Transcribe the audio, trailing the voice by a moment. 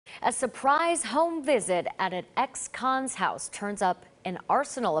A surprise home visit at an ex-con's house turns up an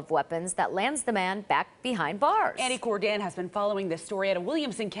arsenal of weapons that lands the man back behind bars. Andy Cordan has been following this story out of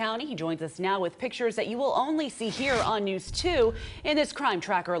Williamson County. He joins us now with pictures that you will only see here on News 2 in this Crime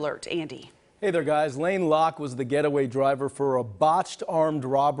Tracker Alert. Andy. Hey there, guys. Lane Locke was the getaway driver for a botched armed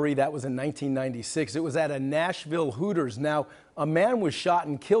robbery that was in 1996. It was at a Nashville Hooters. Now, a man was shot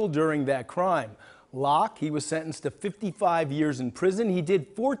and killed during that crime. Locke, he was sentenced to 55 years in prison. He did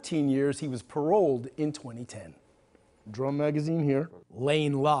 14 years. He was paroled in 2010. Drum magazine here.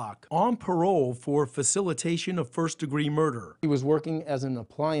 Lane Locke on parole for facilitation of first-degree murder. He was working as an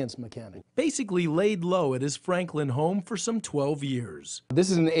appliance mechanic. Basically laid low at his Franklin home for some 12 years. This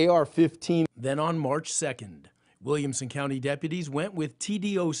is an AR-15. Then on March 2nd, Williamson County deputies went with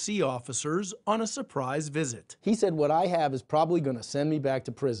TDOC officers on a surprise visit. He said, "What I have is probably going to send me back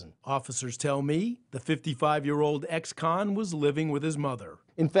to prison." Officers tell me the 55-year-old ex-con was living with his mother.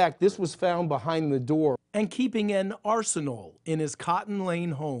 In fact, this was found behind the door and keeping an arsenal in his Cotton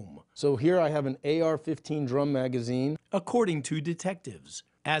Lane home. So here I have an AR-15 drum magazine. According to detectives,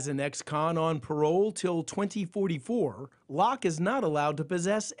 as an ex-con on parole till 2044, Locke is not allowed to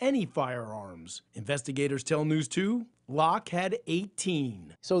possess any firearms. Investigators tell News 2 Locke had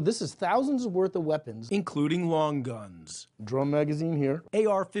 18. So this is thousands worth of weapons, including long guns. Drum magazine here.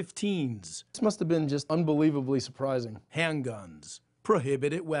 AR-15s. This must have been just unbelievably surprising. Handguns.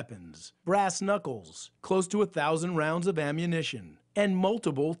 Prohibited weapons, brass knuckles, close to 1,000 rounds of ammunition, and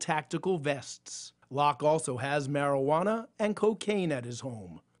multiple tactical vests. Locke also has marijuana and cocaine at his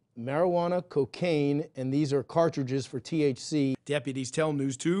home. Marijuana, cocaine, and these are cartridges for THC. Deputies tell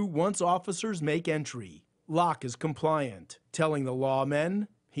News 2 once officers make entry, Locke is compliant, telling the lawmen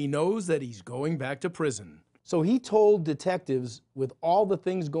he knows that he's going back to prison. So he told detectives, with all the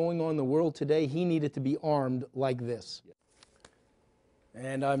things going on in the world today, he needed to be armed like this.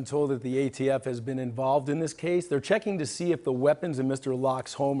 And I'm told that the ATF has been involved in this case. They're checking to see if the weapons in Mr.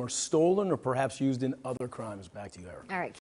 Locke's home are stolen or perhaps used in other crimes. Back to you, Eric. All right.